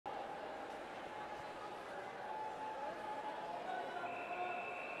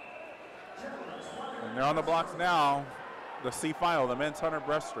They're on the blocks now. The C final, the men's 100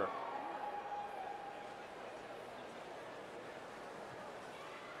 breaststroke.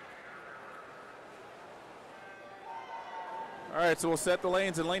 All right, so we'll set the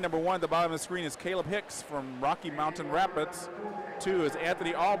lanes. In lane number 1 at the bottom of the screen is Caleb Hicks from Rocky Mountain Rapids. 2 is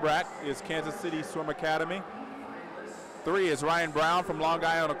Anthony Albrecht, is Kansas City Swim Academy. 3 is Ryan Brown from Long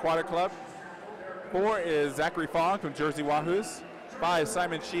Island Aquatic Club. 4 is Zachary Fong from Jersey Wahoos. 5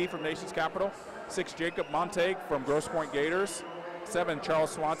 Simon Shee from Nation's Capital. 6 Jacob Montague from Grosse Pointe Gators. 7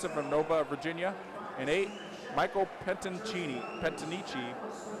 Charles Swanson from Nova, Virginia. And 8 Michael Pentanici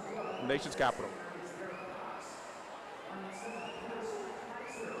from Nation's Capital.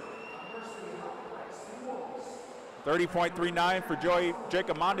 .30.39 for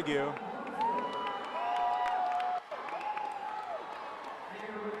Jacob Montague.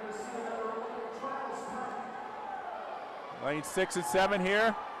 Lane 6 and 7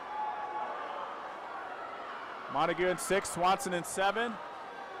 here. Montague in 6, Swanson in 7.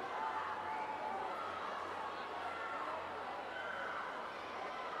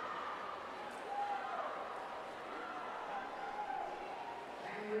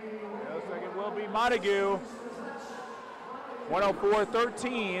 Looks like it will be Montague.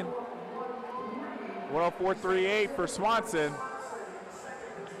 104.13. 104.38 for Swanson.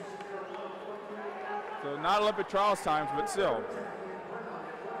 So not Olympic trials times, but still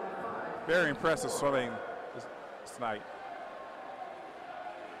very impressive swimming this night.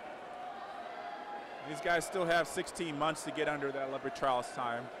 These guys still have 16 months to get under that Olympic trials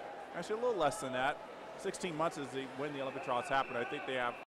time. Actually, a little less than that. 16 months is when the Olympic trials happen. I think they have